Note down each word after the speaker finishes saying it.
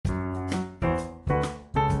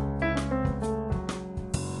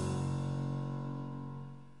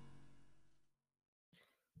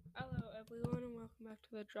back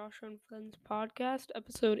to the Joshua and Friends podcast,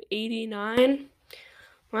 episode 89.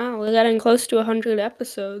 Wow, we're getting close to 100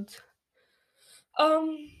 episodes.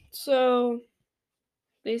 So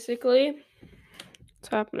basically, what's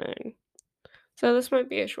happening? So this might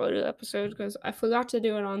be a shorter episode because I forgot to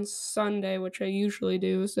do it on Sunday, which I usually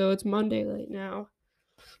do. So it's Monday right now.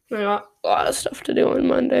 I got a lot of stuff to do on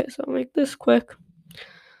Monday, so I'll make this quick.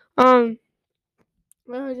 Well,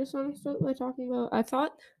 I just want to start by talking about. I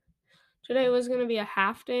thought today was gonna be a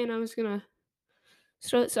half day, and I was gonna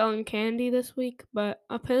start selling candy this week, but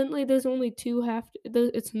apparently there's only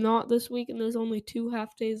it's not this week, and there's only 2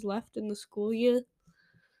 half days left in the school year.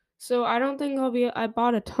 So I don't think I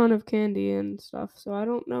bought a ton of candy and stuff, so I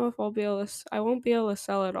don't know if I won't be able to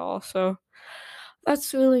sell it all, so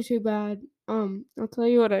that's really too bad. I'll tell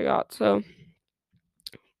you what I got. So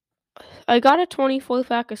I got a 24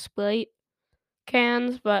 pack of Sprite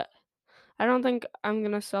cans, but I don't think I'm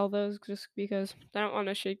gonna sell those just because I don't want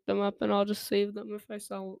to shake them up, and I'll just save them if I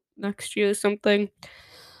sell next year or something.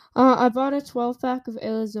 I bought a 12 pack of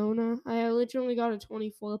Arizona. I originally got a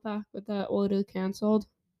 24 pack, but that order canceled,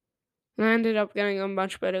 and I ended up getting a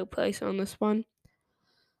much better price on this one.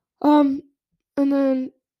 And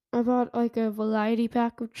then I bought like a variety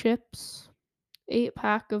pack of chips, 8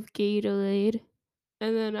 pack of Gatorade,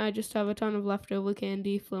 and then I just have a ton of leftover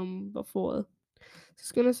candy from before.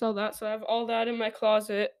 Just gonna sell that, so I have all that in my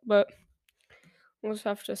closet, but I'll just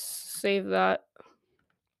have to save that.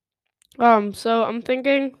 So I'm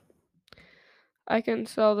thinking I can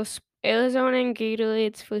sell the Arizona and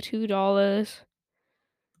Gatorades for $2.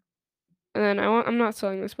 And then I'm not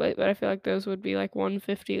selling this plate, but I feel like those would be like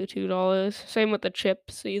 $1.50 or $2. Same with the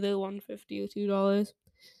chips, either $1.50 or $2.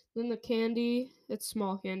 Then the candy, it's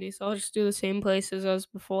small candy, so I'll just do the same places as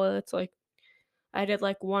before. It's like I did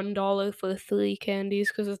like $1 for 3 candies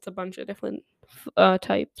because it's a bunch of different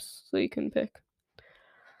types, so you can pick.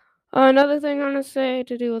 Another thing I want to say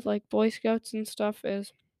to do with like Boy Scouts and stuff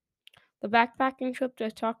is the backpacking trip that I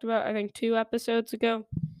talked about, I think 2 episodes ago.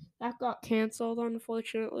 That got canceled,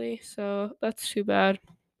 unfortunately, so that's too bad.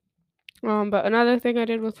 But another thing I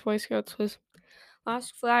did with Boy Scouts was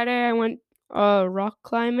last Friday I went rock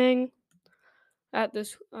climbing at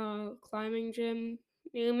this climbing gym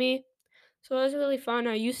near me. So it was really fun.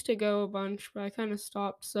 I used to go a bunch, but I kind of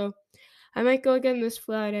stopped. So I might go again this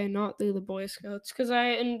Friday, not through the Boy Scouts, because I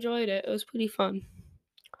enjoyed it. It was pretty fun.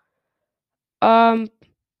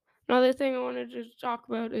 Another thing I wanted to talk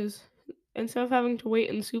about is instead of having to wait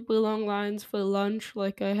in super long lines for lunch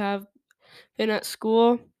like I have been at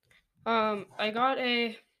school, I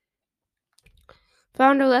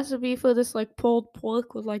found a recipe for this like pulled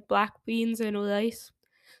pork with like black beans and rice.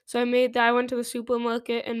 So I went to the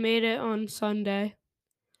supermarket and made it on Sunday.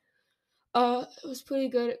 It was pretty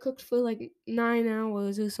good. It cooked for like 9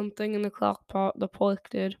 hours or something in the crock pot, the pork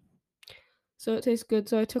did. So it tastes good.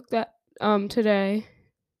 So I took that today.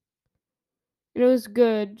 And it was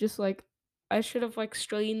good, just like I should have like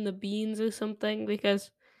strained the beans or something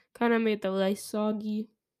because kind of made the rice soggy.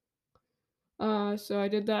 So I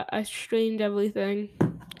did that. I strained everything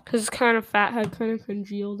because kind of fat had kind of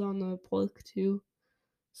congealed on the pork too.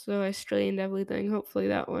 So I strained everything. Hopefully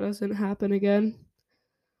that one doesn't happen again.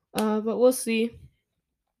 But we'll see.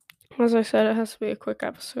 As I said, it has to be a quick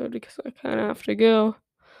episode because I kind of have to go.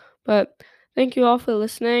 But thank you all for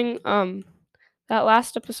listening. That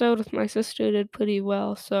last episode with my sister did pretty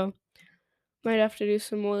well, so might have to do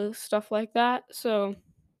some more stuff like that. So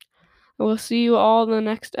I will see you all in the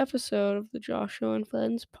next episode of the Joshua and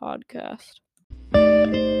Friends podcast.